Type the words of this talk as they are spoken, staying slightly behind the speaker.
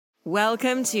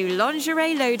Welcome to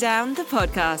Lingerie Lowdown, the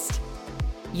podcast.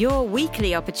 Your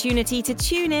weekly opportunity to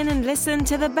tune in and listen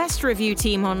to the best review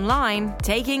team online,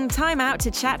 taking time out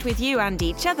to chat with you and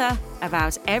each other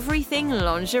about everything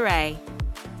lingerie.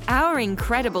 Our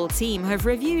incredible team have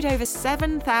reviewed over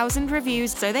 7,000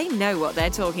 reviews, so they know what they're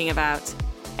talking about.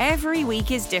 Every week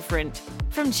is different,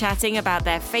 from chatting about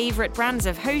their favorite brands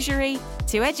of hosiery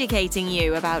to educating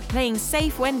you about playing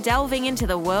safe when delving into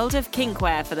the world of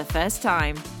kinkwear for the first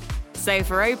time. So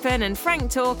for open and frank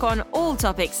talk on all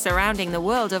topics surrounding the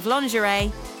world of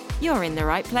lingerie, you're in the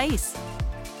right place.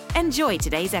 Enjoy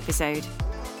today's episode.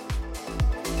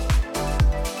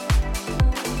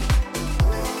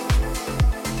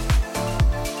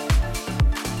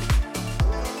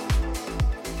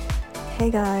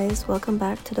 Hey guys, welcome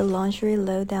back to the Lingerie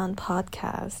Lowdown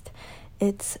podcast.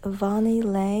 It's Vonny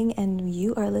Lang and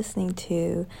you are listening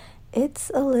to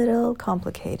It's a Little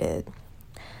Complicated.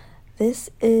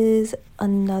 This is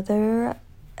another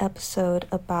episode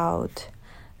about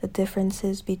the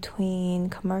differences between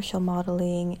commercial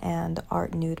modeling and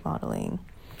art nude modeling.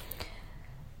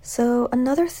 So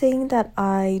another thing that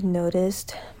I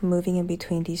noticed moving in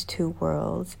between these two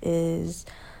worlds is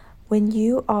when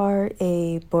you are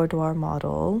a boudoir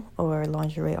model or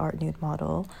lingerie art nude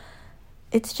model,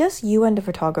 it's just you and the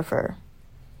photographer.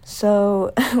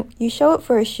 So you show up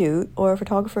for a shoot or a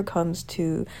photographer comes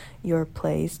to your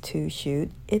place to shoot.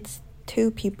 It's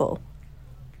two people,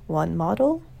 one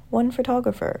model, one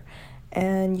photographer.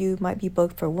 And you might be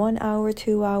booked for 1 hour,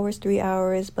 2 hours, 3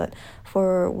 hours, but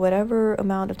for whatever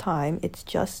amount of time, it's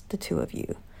just the two of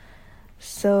you.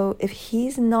 So if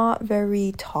he's not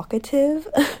very talkative,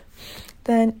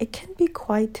 then it can be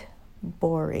quite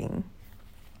boring.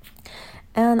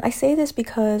 And I say this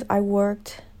because I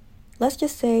worked, let's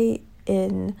just say,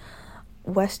 in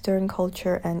Western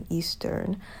culture and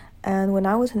Eastern. And when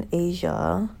I was in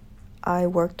Asia, I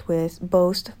worked with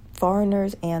both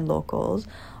foreigners and locals.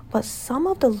 But some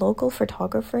of the local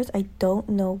photographers, I don't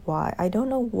know why. I don't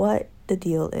know what the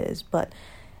deal is, but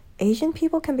Asian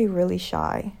people can be really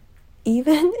shy.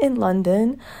 Even in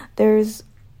London,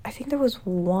 I think there was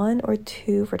 1 or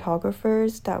 2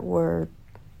 photographers that were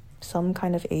some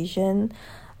kind of Asian,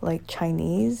 like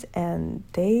Chinese, and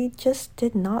they just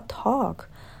did not talk.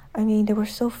 I mean, they were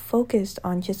so focused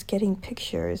on just getting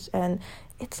pictures, and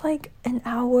it's like an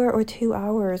hour or 2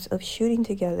 hours of shooting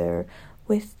together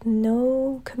with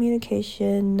no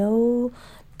communication, no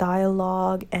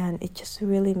dialogue, and it just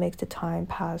really makes the time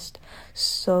pass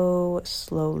so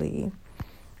slowly.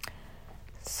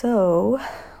 So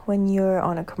when you're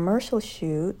on a commercial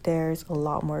shoot, there's a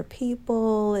lot more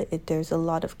people, there's a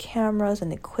lot of cameras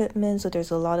and equipment, so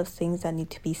there's a lot of things that need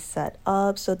to be set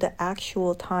up. So the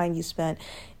actual time you spent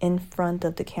in front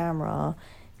of the camera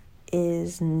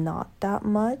is not that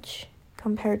much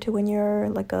compared to when you're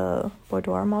like a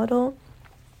boudoir model.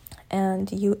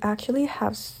 And you actually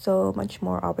have so much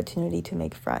more opportunity to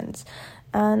make friends.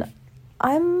 And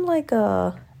I'm like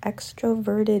a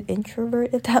extroverted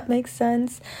introvert, if that makes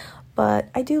sense. But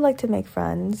I do like to make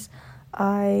friends.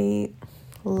 I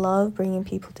love bringing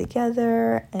people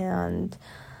together, and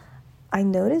I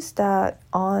noticed that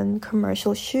on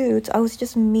commercial shoots, I was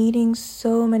just meeting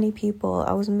so many people.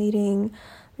 I was meeting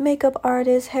makeup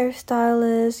artists,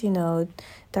 hairstylists,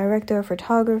 director of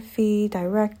photography,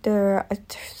 director,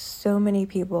 so many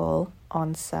people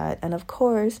on set. And of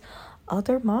course,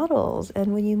 other models.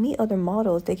 And when you meet other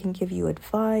models, they can give you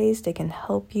advice, they can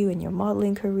help you in your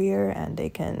modeling career, and they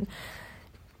can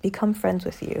become friends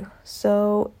with you.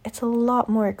 So it's a lot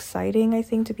more exciting, I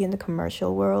think, to be in the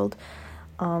commercial world.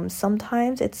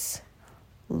 Sometimes it's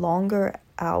longer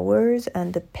hours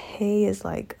and the pay is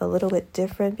like a little bit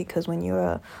different because when you're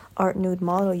a art nude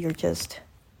model, you're just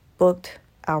booked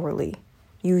hourly,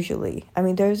 usually. I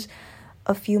mean, there's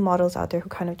a few models out there who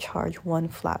kind of charge one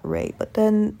flat rate, but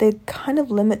then they kind of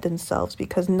limit themselves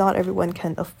because not everyone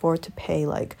can afford to pay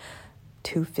like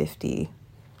 $250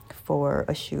 for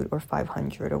a shoot or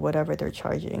 $500 or whatever they're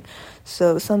charging.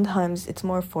 So sometimes it's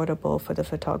more affordable for the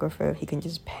photographer if he can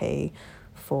just pay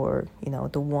for,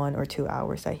 the 1 or 2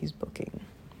 hours that he's booking.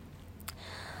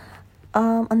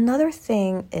 Another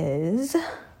thing is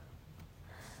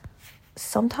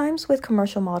sometimes with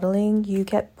commercial modeling, you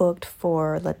get booked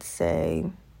for, let's say,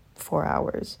 4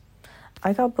 hours.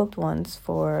 I got booked once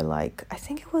for I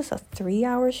think it was a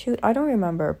 3-hour shoot. I don't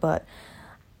remember, but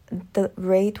the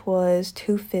rate was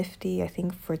 $250, I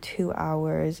think, for 2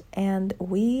 hours. And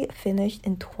we finished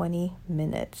in 20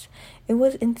 minutes. It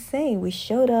was insane. We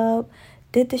showed up.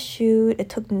 did the shoot. It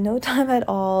took no time at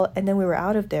all, and then we were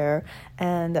out of there,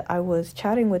 and I was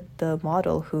chatting with the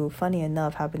model who, funny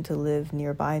enough, happened to live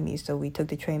nearby me, so we took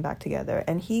the train back together.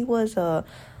 And he was a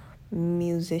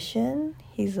musician.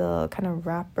 He's a kind of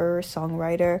rapper,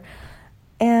 songwriter,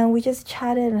 and we just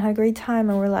chatted and had a great time,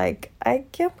 and we're like, I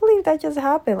can't believe that just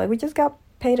happened. Like, we just got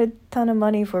paid a ton of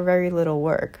money for very little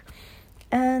work.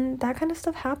 And that kind of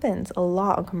stuff happens a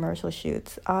lot on commercial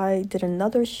shoots. I did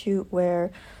another shoot where,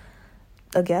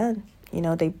 again,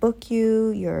 they book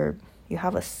you, you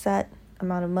have a set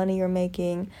amount of money you're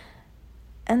making,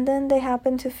 and then they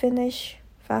happen to finish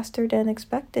faster than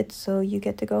expected, so you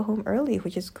get to go home early,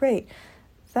 which is great.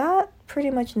 That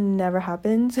pretty much never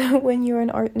happens when you're an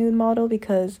art nude model,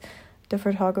 because the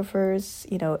photographers,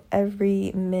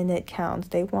 every minute counts.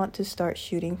 They want to start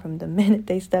shooting from the minute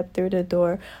they step through the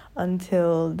door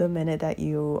until the minute that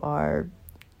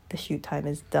the shoot time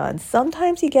is done.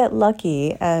 Sometimes you get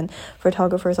lucky and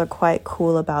photographers are quite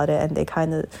cool about it, and they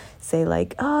kind of say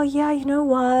like, oh yeah, you know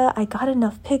what, I got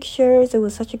enough pictures, it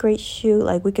was such a great shoot,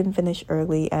 like we can finish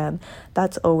early, and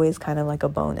that's always kind of like a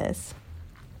bonus.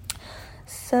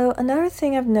 So another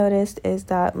thing I've noticed is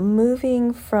that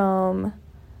moving from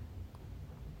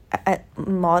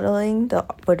modeling, the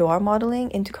boudoir modeling,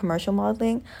 into commercial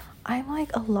modeling, I'm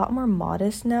like a lot more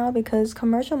modest now, because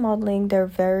commercial modeling, they're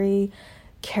very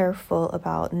careful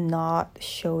about not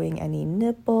showing any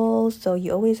nipples, so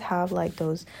you always have like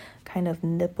those kind of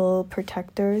nipple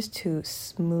protectors to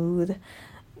smooth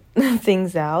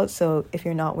things out. So if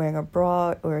you're not wearing a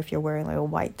bra, or if you're wearing like a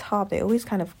white top, they always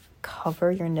kind of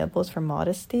cover your nipples for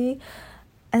modesty.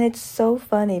 And it's so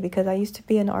funny, because I used to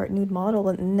be an art nude model,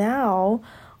 but now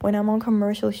when I'm on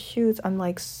commercial shoots, I'm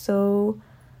like so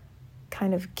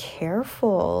kind of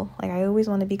careful. Like, I always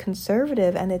want to be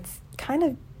conservative, and it's kind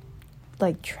of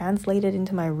like translated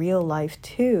into my real life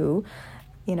too.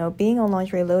 Being on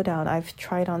Lingerie Lowdown, I've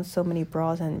tried on so many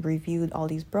bras and reviewed all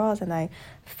these bras, and I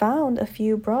found a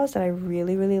few bras that I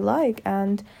really, really like,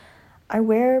 and I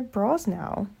wear bras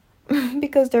now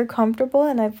because they're comfortable,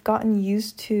 and I've gotten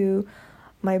used to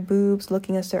my boobs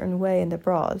looking a certain way in the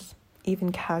bras,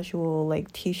 even casual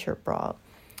like t-shirt bra.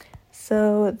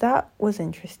 So that was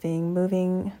interesting,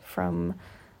 moving from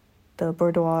the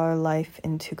boudoir life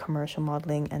into commercial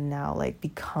modeling, and now like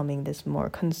becoming this more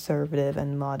conservative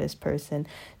and modest person.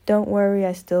 Don't worry,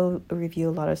 I still review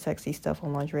a lot of sexy stuff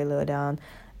on Lingerie Lowdown,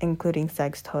 including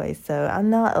sex toys, so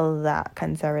I'm not that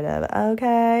conservative,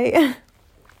 okay?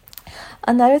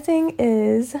 Another thing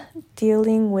is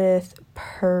dealing with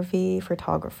pervy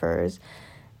photographers.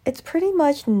 It's pretty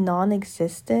much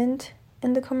non-existent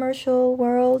in the commercial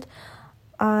world.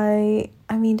 I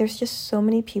mean, there's just so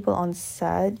many people on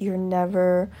set. You're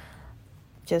never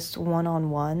just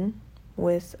one-on-one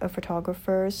with a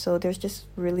photographer, so there's just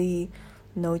really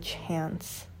no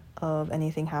chance of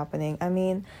anything happening. I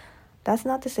mean, that's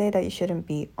not to say that you shouldn't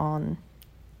be on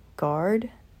guard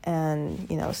and,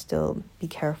 still be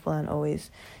careful and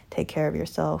always take care of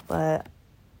yourself. But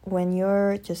when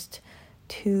you're just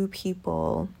two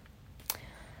people,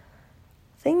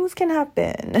 things can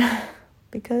happen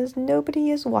because nobody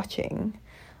is watching.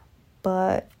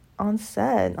 But on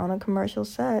set, on a commercial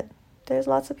set, there's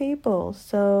lots of people,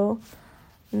 so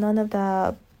none of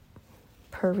that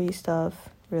pervy stuff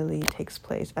really takes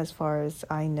place, as far as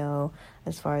I know,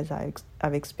 as far as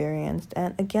I've experienced.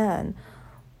 And again,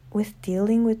 with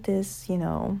dealing with this,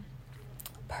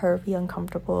 pervy,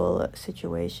 uncomfortable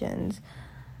situations,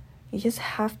 you just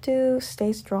have to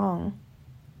stay strong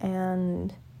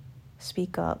and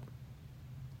speak up.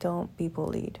 Don't be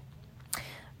bullied.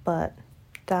 But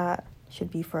that should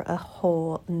be for a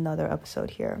whole another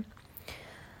episode here.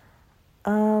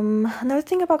 Another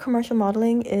thing about commercial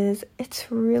modeling is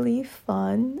it's really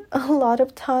fun. A lot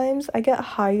of times I get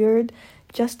hired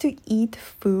just to eat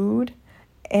food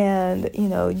and,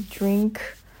 drink.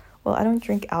 Well, I don't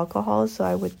drink alcohol, so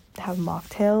I would have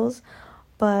mocktails,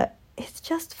 but it's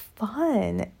just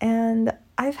fun. And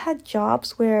I've had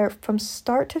jobs where from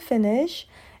start to finish,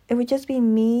 it would just be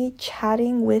me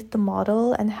chatting with the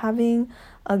model and having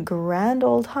a grand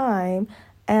old time,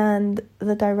 and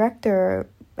the director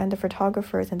and the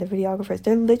photographers and the videographers,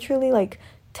 they're literally like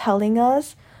telling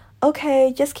us,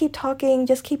 okay, just keep talking,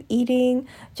 just keep eating,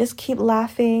 just keep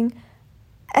laughing,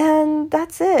 and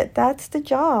that's it. That's the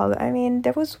job. I mean,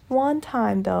 there was one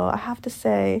time though, I have to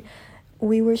say,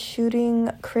 we were shooting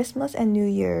Christmas and New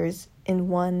Year's in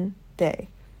one day,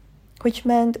 which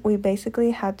meant we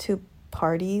basically had to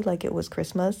party like it was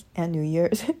Christmas and New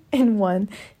Year's in one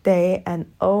day.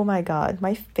 And oh my god,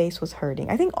 my face was hurting.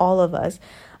 I think all of us,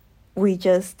 we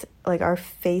just, like, our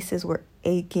faces were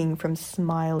aching from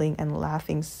smiling and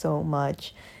laughing so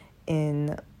much.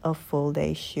 in a full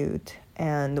day shoot,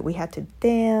 and we had to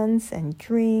dance and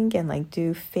drink and like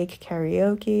do fake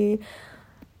karaoke.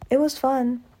 It was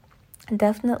fun,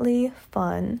 definitely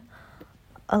fun.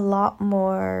 A lot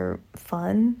more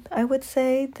fun, I would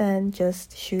say, than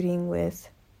just shooting with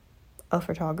a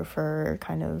photographer,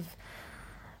 kind of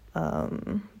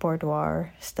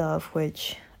boudoir stuff,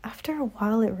 which after a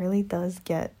while it really does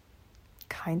get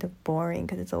kind of boring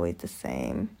because it's always the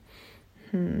same.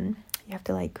 You have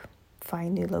to like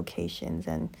find new locations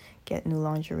and get new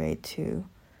lingerie to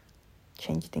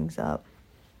change things up.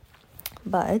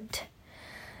 But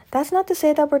that's not to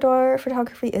say that boudoir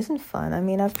photography isn't fun. I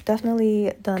mean, I've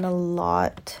definitely done a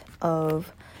lot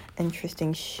of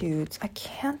interesting shoots. I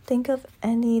can't think of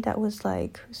any that was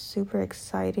like super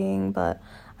exciting, but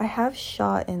I have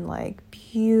shot in like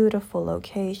beautiful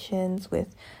locations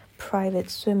with private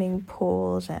swimming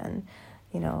pools and,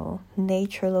 you know,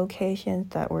 nature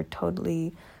locations that were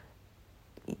totally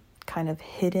kind of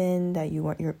hidden, that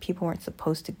your people weren't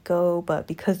supposed to go, but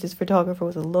because this photographer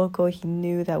was a local, he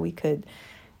knew that we could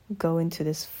go into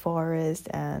this forest,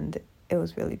 and it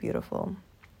was really beautiful.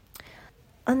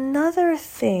 Another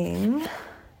thing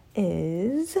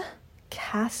is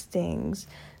castings.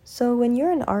 So when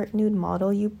you're an art nude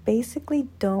model, you basically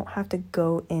don't have to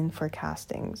go in for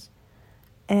castings.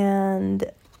 And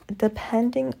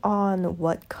depending on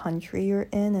what country you're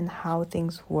in and how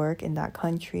things work in that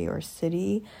country or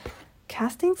city,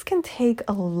 castings can take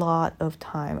a lot of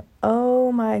time.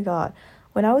 Oh my God.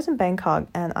 When I was in Bangkok,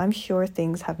 and I'm sure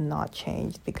things have not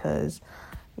changed because,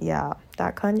 yeah,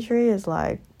 that country is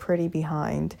like pretty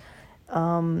behind.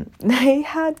 They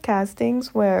had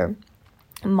castings where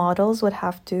models would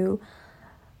have to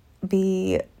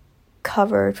be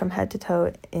covered from head to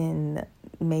toe in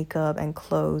makeup and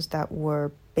clothes that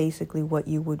were basically what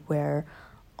you would wear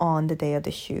on the day of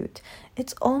the shoot.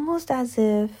 It's almost as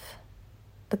if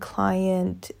the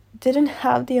client didn't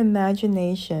have the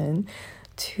imagination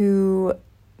to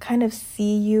kind of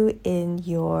see you in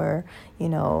your, you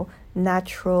know,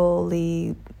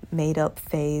 naturally made up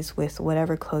face with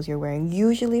whatever clothes you're wearing.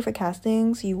 Usually for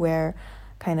castings, you wear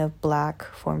kind of black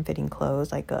form-fitting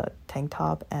clothes like a tank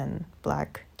top and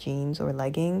black jeans or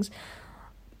leggings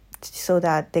so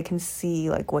that they can see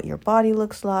like what your body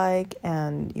looks like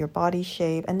and your body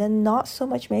shape, and then not so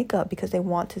much makeup because they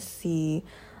want to see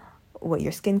what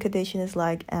your skin condition is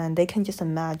like, and they can just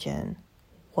imagine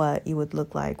what you would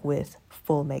look like with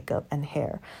full makeup and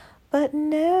hair. But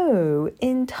no,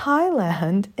 in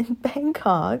Thailand, in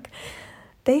Bangkok,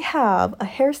 they have a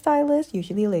hairstylist,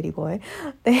 usually a ladyboy.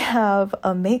 They have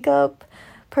a makeup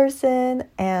person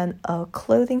and a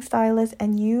clothing stylist,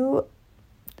 and you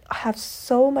have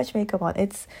so much makeup on.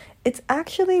 It's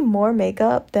actually more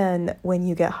makeup than when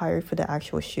you get hired for the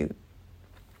actual shoot.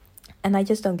 And I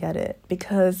just don't get it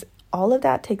because all of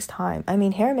that takes time. I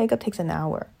mean, hair and makeup takes an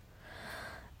hour,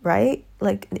 right?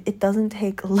 Like, it doesn't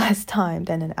take less time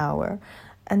than an hour.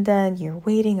 And then you're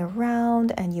waiting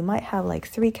around and you might have like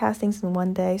 3 castings in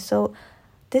one day. So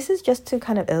this is just to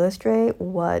kind of illustrate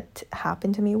what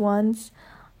happened to me once.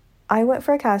 I went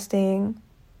for a casting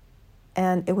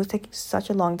and it was taking such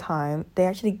a long time. They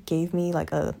actually gave me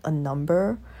like a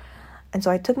number. And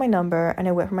so I took my number and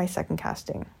I went for my second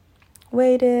casting.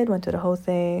 Waited, went through the whole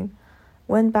thing,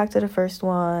 went back to the first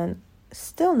one,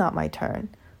 still not my turn.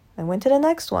 I went to the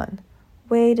next one,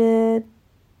 waited,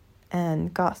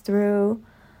 and got through.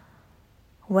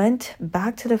 Went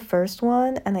back to the first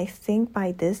one, and I think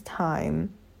by this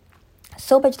time,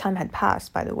 so much time had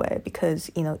passed, by the way, because,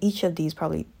 you know, each of these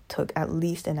probably took at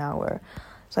least an hour.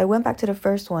 So I went back to the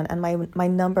first one, and my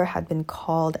number had been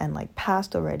called and, like,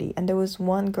 passed already, and there was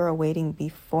one girl waiting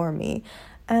before me,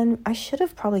 and I should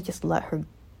have probably just let her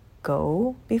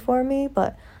go before me,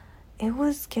 but it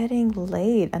was getting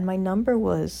late, and my number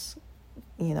was,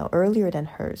 you know, earlier than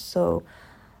hers, so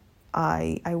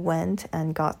I went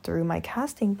and got through my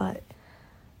casting. But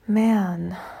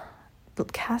man,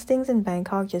 castings in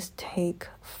Bangkok just take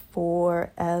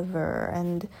forever,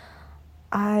 and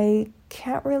I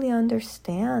can't really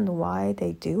understand why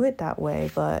they do it that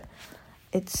way, but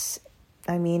it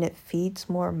feeds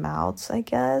more mouths, I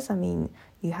guess. I mean,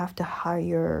 you have to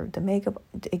hire the makeup.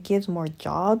 It gives more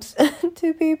jobs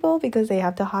to people because they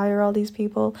have to hire all these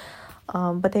people.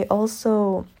 But they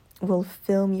also will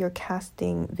film your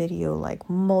casting video like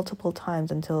multiple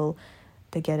times until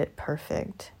they get it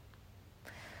perfect.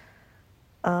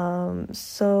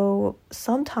 So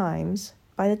sometimes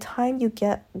by the time you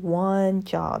get one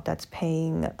job that's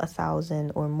paying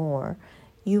 1,000 or more,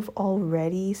 you've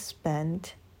already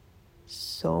spent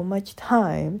so much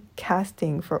time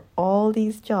casting for all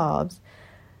these jobs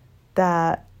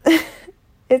that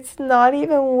it's not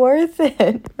even worth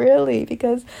it, really,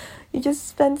 because you just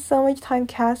spend so much time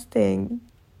casting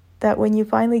that when you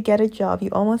finally get a job, you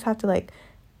almost have to like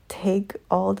take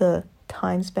all the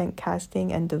time spent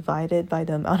casting and divide it by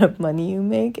the amount of money you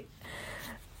make.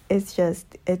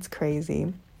 It's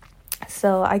crazy.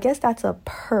 So I guess that's a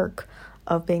perk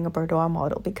of being a boudoir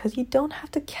model, because you don't have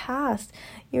to cast.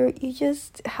 You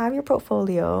just have your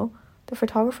portfolio. The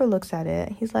photographer looks at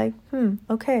it. He's like,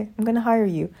 okay, I'm gonna hire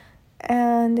you.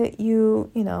 And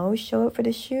you show up for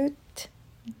the shoot.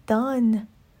 Done.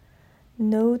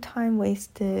 No time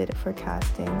wasted for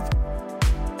casting.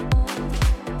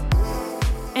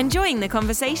 Enjoying the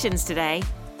conversations today?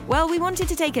 Well, we wanted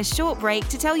to take a short break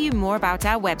to tell you more about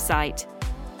our website.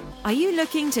 Are you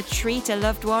looking to treat a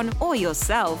loved one or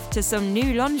yourself to some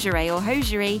new lingerie or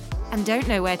hosiery and don't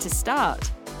know where to start?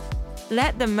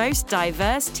 Let the most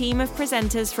diverse team of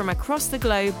presenters from across the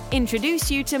globe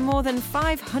introduce you to more than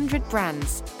 500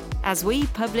 brands as we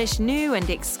publish new and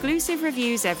exclusive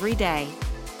reviews every day.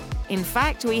 In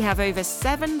fact, we have over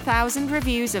 7,000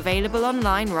 reviews available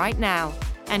online right now,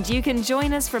 and you can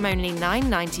join us from only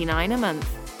 $9.99 a month.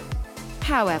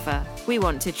 However, we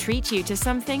want to treat you to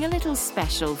something a little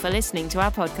special for listening to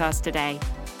our podcast today.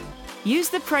 Use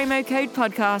the promo code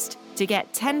podcast to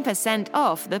get 10%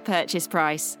 off the purchase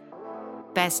price.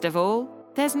 Best of all,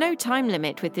 there's no time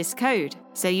limit with this code,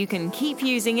 so you can keep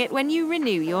using it when you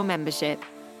renew your membership.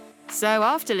 So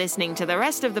after listening to the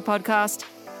rest of the podcast,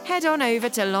 head on over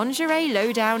to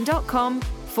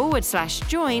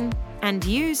lingerielowdown.com/join and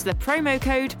use the promo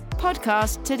code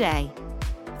podcast today.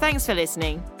 Thanks for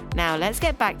listening. Now let's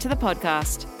get back to the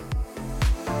podcast.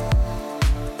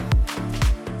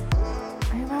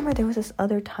 I remember there was this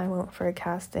other time I went for a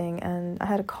casting and I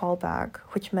had a callback,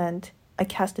 which meant I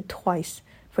casted twice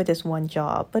for this one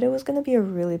job, but it was going to be a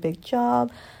really big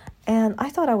job and I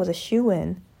thought I was a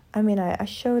shoo-in. I mean, I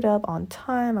showed up on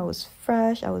time, I was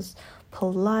fresh, I was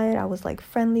polite, I was like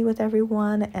friendly with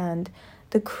everyone, and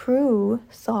the crew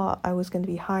thought I was going to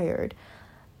be hired.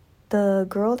 The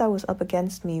girl that was up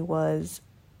against me was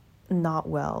not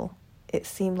well. It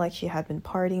seemed like she had been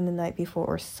partying the night before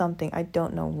or something. I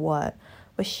don't know what,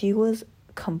 but she was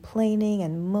complaining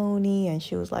and moaning, and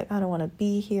she was like, I don't want to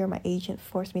be here. My agent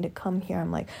forced me to come here.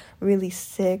 I'm like really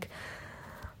sick.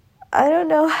 I don't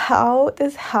know how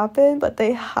this happened, but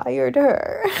they hired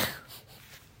her.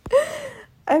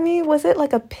 I mean, was it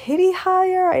like a pity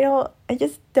hire? I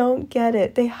just don't get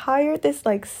it. They hired this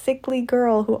like sickly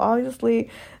girl who obviously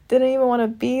didn't even want to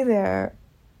be there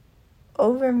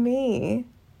over me.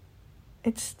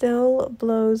 It still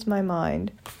blows my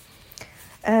mind.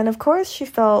 And of course she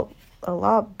felt a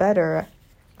lot better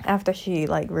after she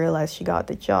like realized she got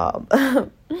the job.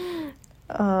 But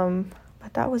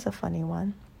that was a funny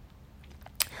one.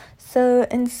 So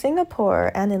in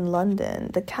Singapore and in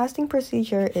London, the casting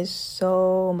procedure is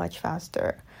so much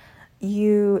faster.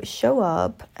 You show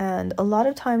up and a lot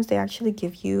of times they actually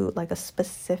give you like a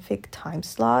specific time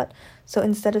slot. So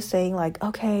instead of saying like,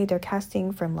 okay, they're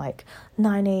casting from like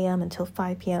 9 a.m. until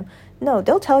 5 p.m. No,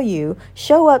 they'll tell you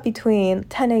show up between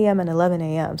 10 a.m. and 11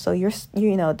 a.m. So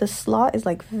the slot is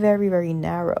like very, very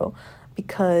narrow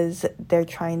because they're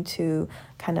trying to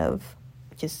kind of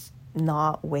just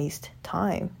not waste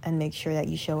time and make sure that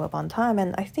you show up on time.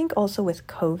 And I think also with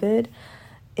COVID,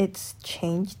 it's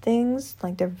changed things.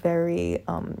 Like they're very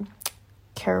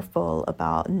careful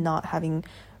about not having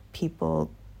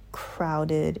people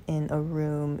crowded in a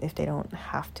room if they don't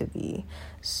have to be.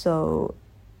 So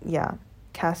yeah,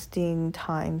 casting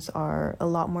times are a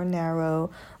lot more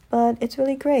narrow, but it's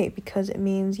really great because it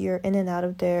means you're in and out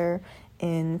of there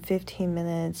in 15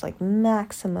 minutes, like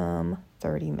maximum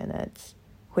 30 minutes,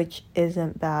 which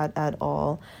isn't bad at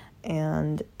all.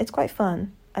 And it's quite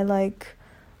fun. I like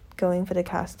going for the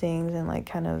castings and like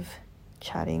kind of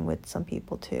chatting with some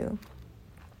people too.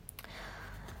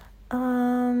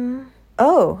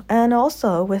 Oh, and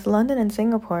also with London and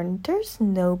Singapore, there's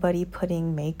nobody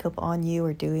putting makeup on you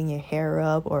or doing your hair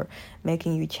up or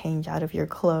making you change out of your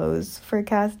clothes for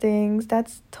castings.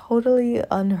 That's totally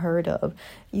unheard of.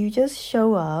 You just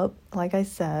show up, like I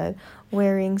said,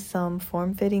 wearing some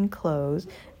form-fitting clothes.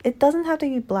 It doesn't have to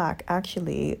be black,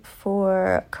 actually.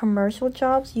 For commercial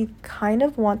jobs, you kind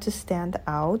of want to stand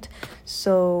out.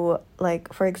 So,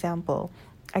 like, for example,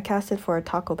 I casted for a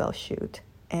Taco Bell shoot,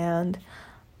 and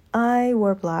I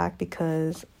wore black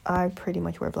because I pretty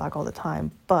much wear black all the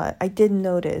time. But I did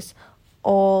notice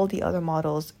all the other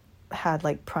models had,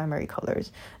 like, primary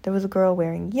colors. There was a girl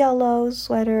wearing yellow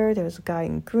sweater, there was a guy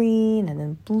in green, and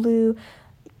then blue.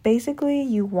 Basically,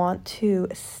 you want to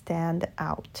stand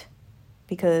out,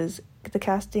 because the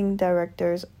casting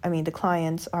directors, the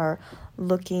clients are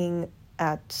looking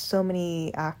at so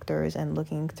many actors and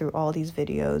looking through all these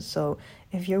videos. So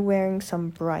if you're wearing some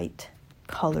bright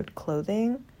colored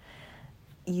clothing,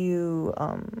 you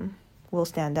will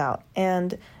stand out.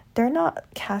 And they're not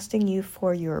casting you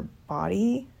for your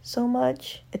body so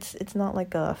much. It's not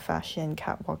like a fashion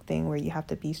catwalk thing where you have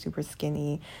to be super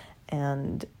skinny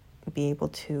and be able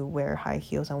to wear high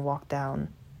heels and walk down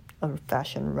a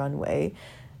fashion runway.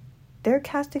 They're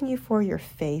casting you for your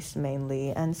face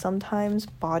mainly, and sometimes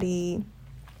body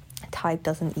type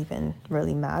doesn't even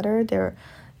really matter. They're,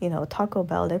 Taco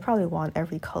Bell, they probably want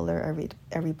every color,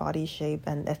 every body shape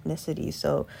and ethnicity,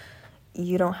 so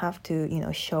you don't have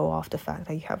to, show off the fact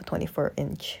that you have a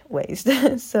 24-inch waist.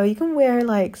 So you can wear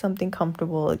like something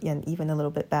comfortable and even a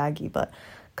little bit baggy, but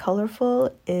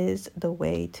colorful is the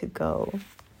way to go.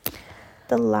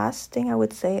 The last thing I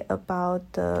would say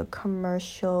about the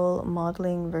commercial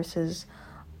modeling versus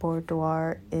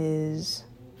boudoir is,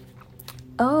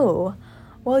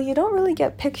 you don't really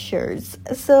get pictures.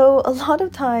 So a lot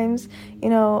of times,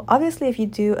 obviously if you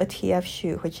do a TF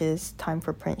shoot, which is time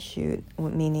for print shoot,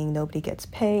 meaning nobody gets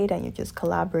paid and you're just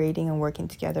collaborating and working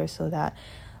together so that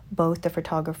both the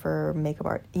photographer, makeup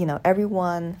art,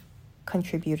 everyone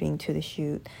contributing to the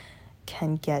shoot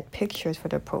can get pictures for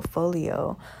their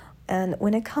portfolio. And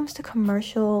when it comes to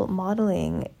commercial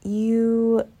modeling,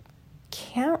 you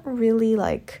can't really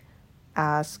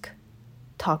ask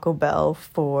Taco Bell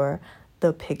for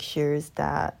the pictures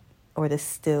or the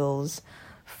stills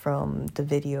from the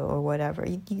video or whatever.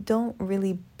 You don't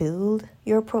really build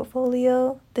your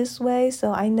portfolio this way.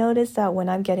 So I noticed that when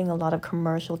I'm getting a lot of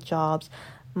commercial jobs,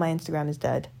 my Instagram is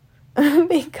dead.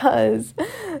 Because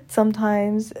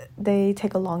sometimes they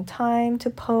take a long time to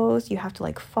post. You have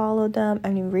to follow them. I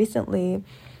mean, recently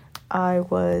I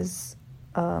was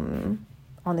on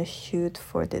a shoot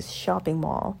for this shopping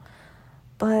mall,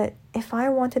 but if I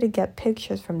wanted to get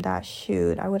pictures from that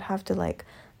shoot, I would have to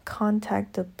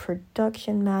contact the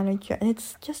production manager, and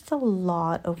it's just a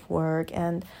lot of work,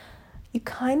 and you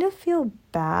kind of feel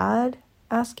bad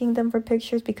asking them for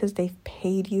pictures because they've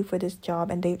paid you for this job,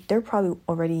 and they're probably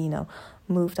already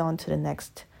moved on to the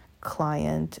next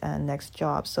client and next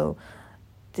job, so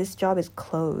this job is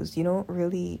closed. You don't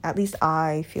really, at least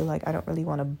I feel like I don't really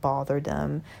want to bother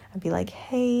them and be like,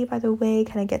 hey, by the way,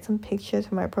 can I get some pictures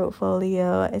for my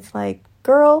portfolio? It's like,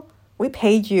 girl, we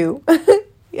paid you.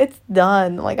 It's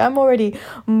done. I'm already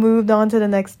moved on to the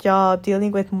next job,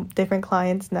 dealing with different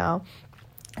clients now.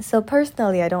 So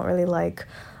personally, I don't really like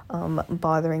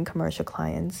bothering commercial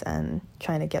clients and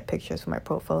trying to get pictures for my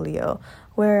portfolio.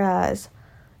 Whereas,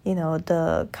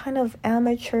 the kind of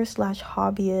amateur /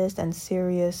 hobbyist and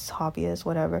serious hobbyist,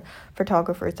 whatever,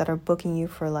 photographers that are booking you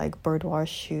for boudoir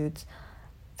shoots,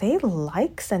 they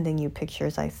like sending you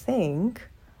pictures, I think,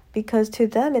 because to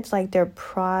them it's their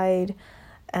pride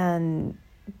and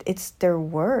it's their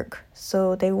work.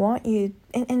 So they want you,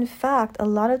 in fact, a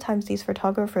lot of times these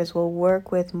photographers will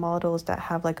work with models that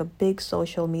have a big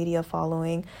social media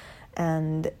following,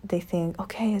 and they think,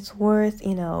 okay, it's worth,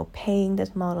 paying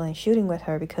this model and shooting with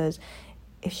her because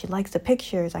if she likes the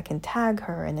pictures, I can tag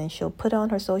her and then she'll put it on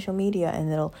her social media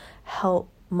and it'll help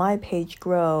my page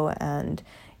grow. And,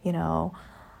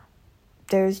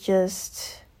 there's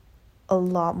just a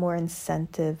lot more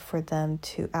incentive for them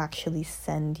to actually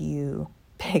send you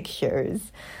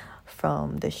pictures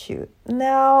from the shoot.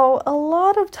 Now, a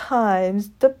lot of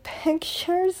times the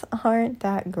pictures aren't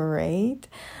that great.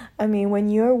 I mean, when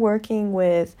you're working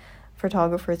with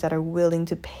photographers that are willing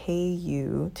to pay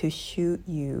you to shoot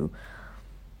you,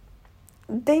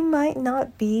 they might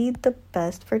not be the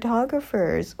best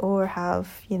photographers or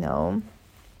have,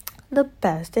 the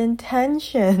best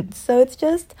intentions. So it's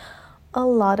just a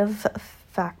lot of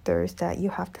factors that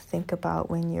you have to think about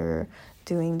when you're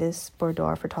doing this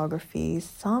boudoir photography.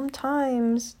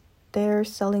 Sometimes they're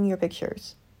selling your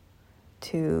pictures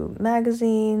to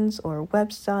magazines or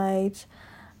websites.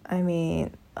 I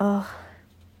mean,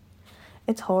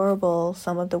 it's horrible,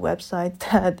 some of the websites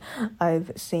that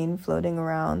I've seen floating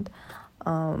around.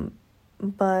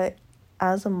 But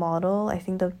as a model, I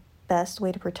think the best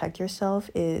way to protect yourself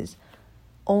is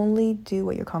only do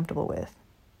what you're comfortable with.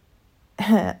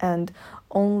 And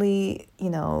only,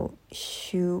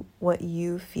 shoot what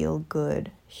you feel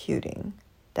good shooting,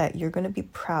 that you're going to be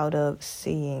proud of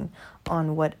seeing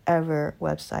on whatever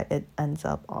website it ends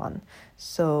up on.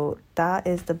 So that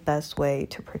is the best way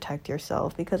to protect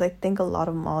yourself, because I think a lot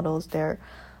of models, they're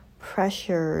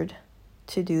pressured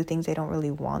to do things they don't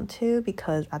really want to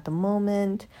because at the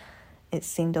moment it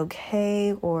seemed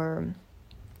okay, or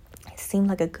it seemed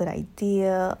like a good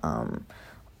idea,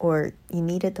 or you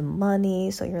needed the money,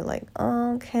 so you're like,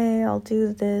 oh, okay, I'll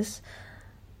do this.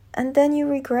 and then you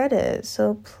regret it.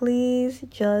 So please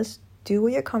just do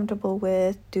what you're comfortable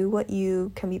with, do what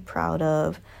you can be proud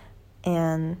of,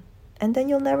 and then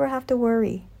you'll never have to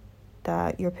worry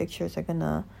that your pictures are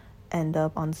gonna end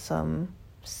up on some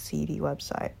seedy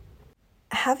website.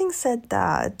 Having said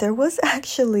that, there was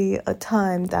actually a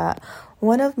time that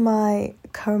one of my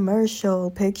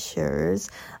commercial pictures,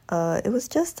 it was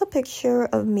just a picture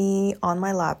of me on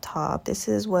my laptop. This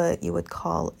is what you would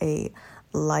call a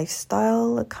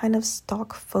lifestyle, a kind of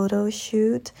stock photo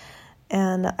shoot.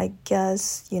 And I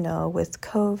guess, with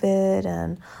COVID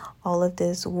and all of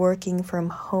this working from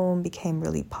home became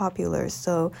really popular.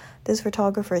 So this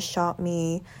photographer shot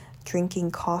me drinking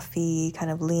coffee,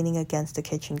 kind of leaning against the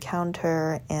kitchen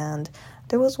counter. And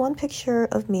there was one picture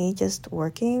of me just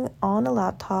working on a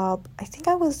laptop. I think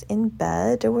I was in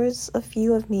bed. There was a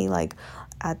few of me like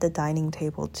at the dining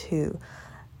table too.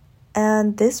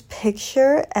 And this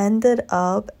picture ended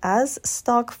up as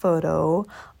stock photo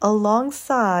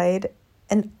alongside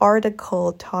an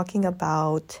article talking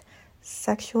about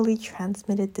sexually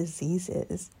transmitted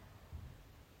diseases.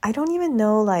 I don't even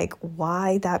know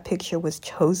why that picture was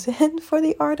chosen for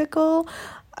the article.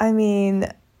 I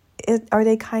mean, are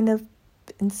they kind of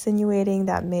insinuating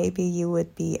that maybe you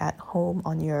would be at home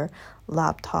on your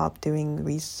laptop doing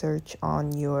research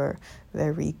on your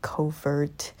very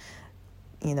covert,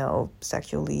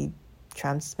 sexually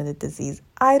transmitted disease?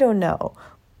 I don't know.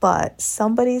 But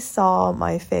somebody saw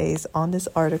my face on this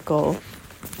article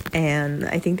and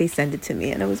I think they sent it to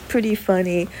me and it was pretty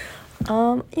funny.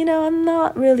 I'm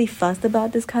not really fussed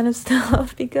about this kind of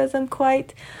stuff because I'm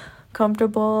quite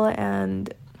comfortable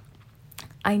and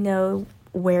I know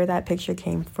where that picture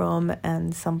came from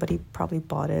and somebody probably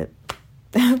bought it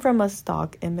from a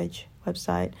stock image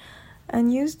website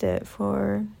and used it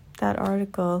for that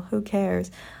article. Who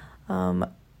cares?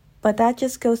 But that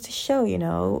just goes to show,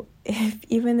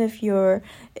 even if you're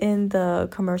in the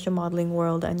commercial modeling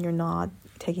world and you're not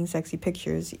taking sexy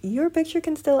pictures, your picture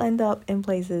can still end up in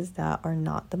places that are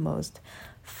not the most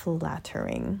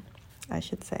flattering, I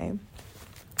should say.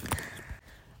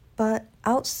 But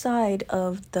outside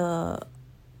of the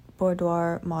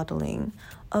boudoir modeling,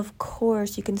 of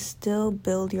course, you can still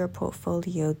build your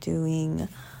portfolio doing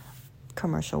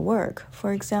commercial work.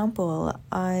 For example,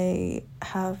 I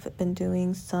have been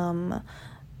doing some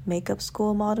makeup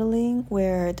school modeling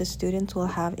where the students will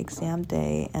have exam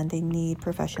day and they need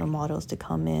professional models to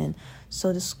come in.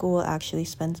 So the school actually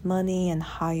spends money and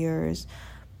hires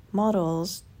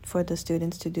models for the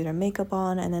students to do their makeup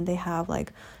on, and then they have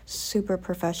super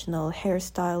professional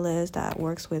hairstylist that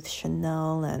works with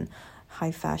Chanel and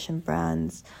high fashion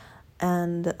brands,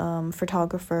 and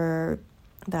photographer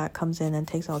that comes in and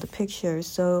takes all the pictures.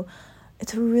 So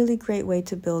it's a really great way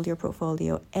to build your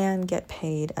portfolio and get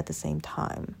paid at the same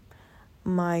time.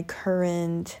 My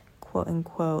current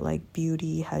quote-unquote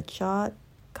beauty headshot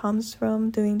comes from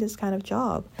doing this kind of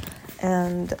job.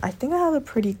 And I think I have a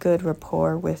pretty good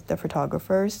rapport with the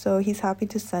photographer, so he's happy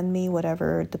to send me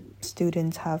whatever the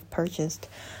students have purchased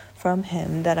from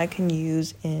him that I can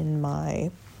use in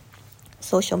my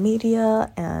social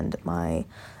media and my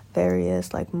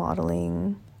various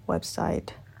modeling website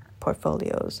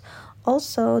portfolios.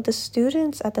 Also, the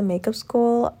students at the makeup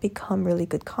school become really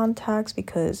good contacts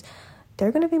because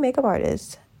they're going to be makeup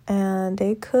artists and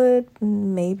they could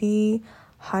maybe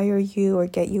hire you or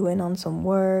get you in on some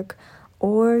work,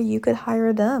 or you could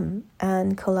hire them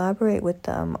and collaborate with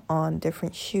them on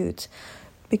different shoots,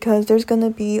 because there's going to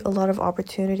be a lot of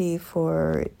opportunity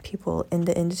for people in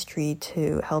the industry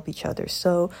to help each other.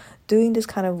 So doing this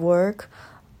kind of work,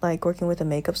 like working with a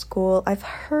makeup school, I've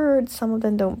heard some of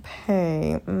them don't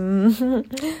pay.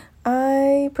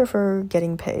 I prefer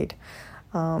getting paid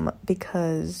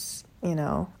because,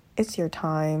 it's your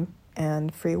time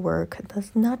and free work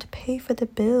does not pay for the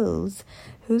bills.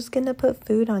 Who's going to put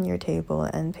food on your table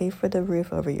and pay for the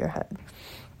roof over your head?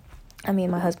 I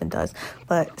mean, my husband does,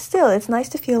 but still, it's nice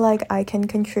to feel like I can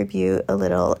contribute a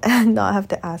little and not have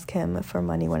to ask him for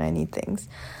money when I need things.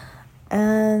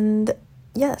 And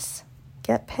yes,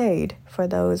 get paid for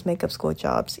those makeup school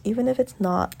jobs. Even if it's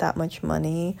not that much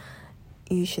money,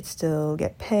 you should still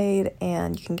get paid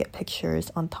and you can get pictures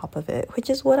on top of it, which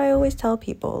is what I always tell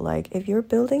people. If you're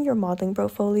building your modeling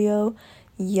portfolio,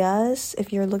 yes,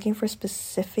 if you're looking for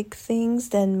specific things,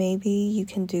 then maybe you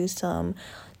can do some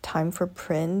time for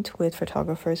print with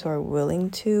photographers who are willing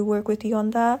to work with you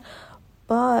on that.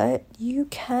 But you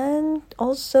can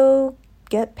also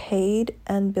get paid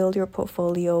and build your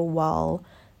portfolio while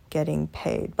getting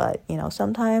paid. But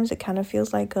sometimes it kind of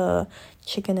feels like a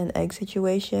chicken and egg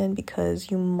situation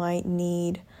because you might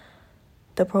need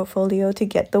the portfolio to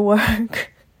get the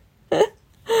work.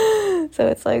 So So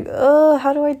it's like, oh,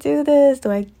 how do I do this? Do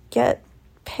I get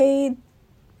paid?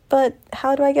 But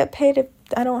how do I get paid if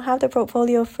I don't have the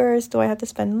portfolio first? Do I have to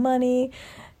spend money?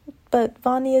 But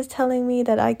Vonny is telling me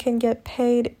that I can get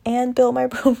paid and build my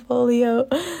portfolio.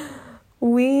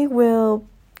 We will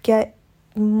get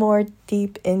more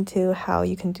deep into how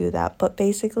you can do that. But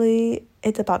basically,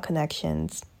 it's about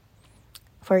connections.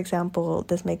 For example,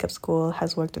 this makeup school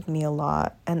has worked with me a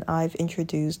lot, and I've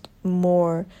introduced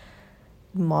more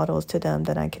models to them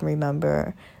than I can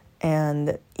remember.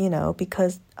 And,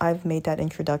 because I've made that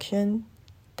introduction,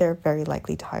 they're very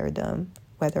likely to hire them,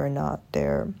 whether or not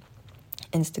their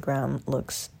Instagram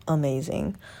looks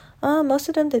amazing. Most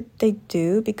of them, they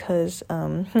do, because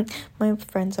my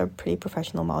friends are pretty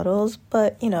professional models.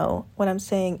 But, what I'm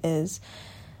saying is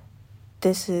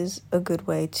this is a good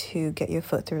way to get your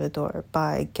foot through the door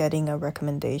by getting a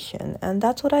recommendation. And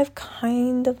that's what I've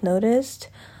kind of noticed.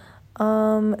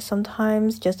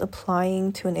 Sometimes just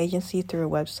applying to an agency through a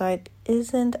website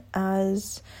isn't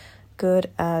as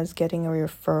good as getting a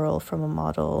referral from a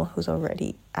model who's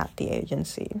already at the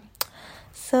agency.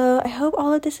 So I hope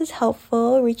all of this is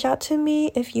helpful. Reach out to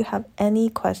me if you have any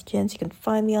questions. You can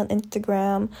find me on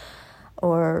Instagram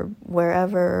or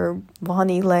wherever,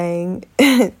 Vonny Lang.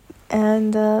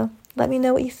 And let me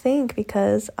know what you think,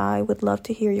 because I would love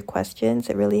to hear your questions.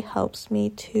 It really helps me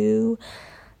to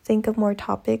think of more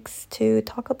topics to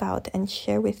talk about and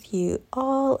share with you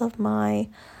all of my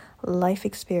life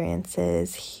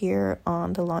experiences here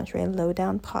on the Lingerie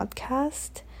Lowdown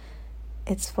podcast.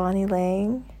 It's Vonny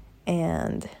Lang,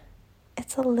 and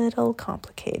it's a little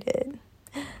complicated.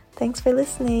 Thanks for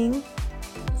listening.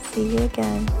 See you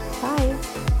again. Bye.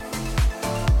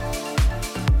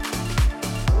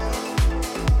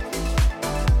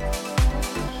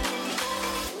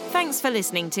 Thanks for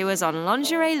listening to us on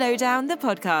Lingerie Lowdown, the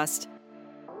podcast.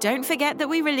 Don't forget that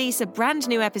we release a brand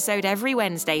new episode every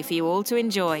Wednesday for you all to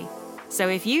enjoy. So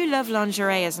if you love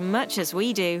lingerie as much as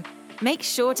we do, make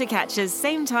sure to catch us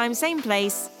same time, same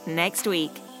place next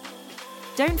week.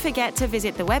 Don't forget to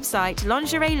visit the website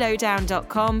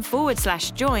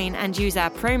lingeриелowdown.com/join and use our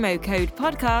promo code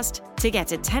podcast to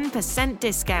get a 10%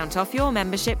 discount off your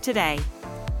membership today.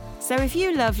 So if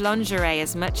you love lingerie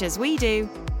as much as we do,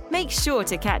 make sure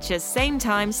to catch us same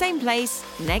time, same place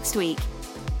next week.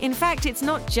 In fact, it's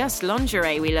not just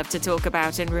lingerie we love to talk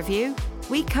about and review.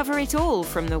 We cover it all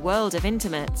from the world of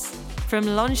intimates. From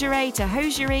lingerie to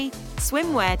hosiery,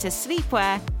 swimwear to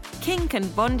sleepwear, kink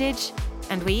and bondage,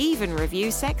 and we even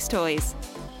review sex toys.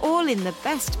 All in the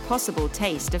best possible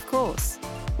taste, of course.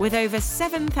 With over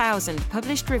 7,000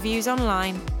 published reviews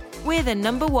online, we're the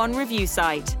 #1 review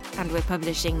site, and we're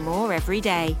publishing more every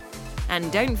day.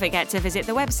 And don't forget to visit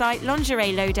the website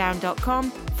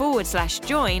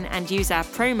lingeриелowdown.com/join and use our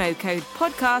promo code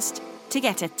podcast to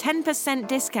get a 10%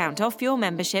 discount off your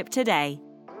membership today.